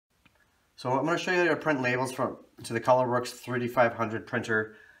So I'm going to show you how to print labels to the Colorworks 3500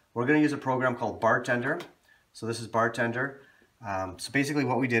 printer. We're going to use a program called Bartender. So this is Bartender. So basically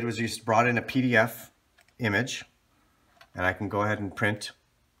what we did was we just brought in a PDF image, and I can go ahead and print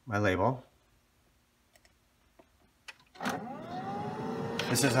my label.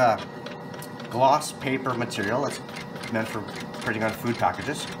 This is a gloss paper material that's meant for printing on food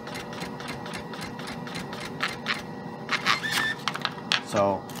packages.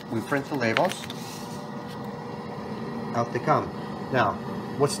 So we print the labels, out they come. Now,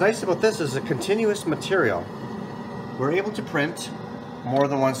 what's nice about this is a continuous material. We're able to print more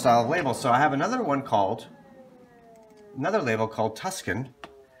than one style of label. So I have another label called Tuscan.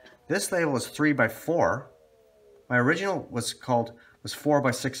 This label is 3 by 4. My original was 4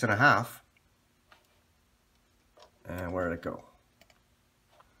 by 6.5. And where did it go?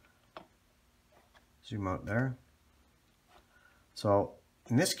 Zoom out there. So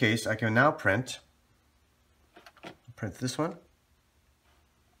in this case, I can now print this one.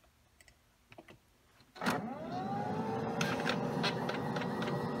 So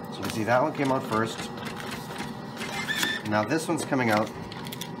you can see that one came out first. Now this one's coming out.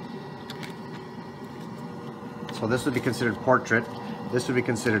 So this would be considered portrait. This would be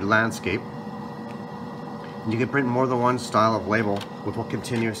considered landscape. And you can print more than one style of label with one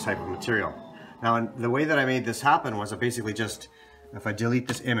continuous type of material. Now, the way that I made this happen was I basically just, if I delete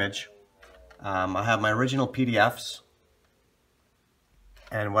this image, I have my original PDFs,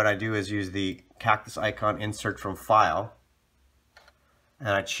 and what I do is use the cactus icon, insert from file, and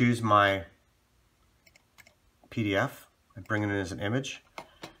I choose my PDF, I bring it in as an image,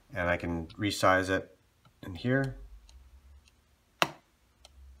 and I can resize it in here,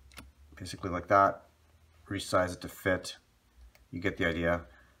 basically like that, resize it to fit, you get the idea,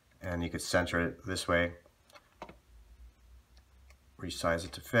 and you could center it this way, resize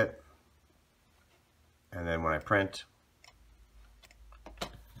it to fit, and then when I print,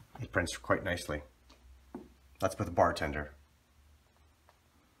 it prints quite nicely. That's with the Bartender.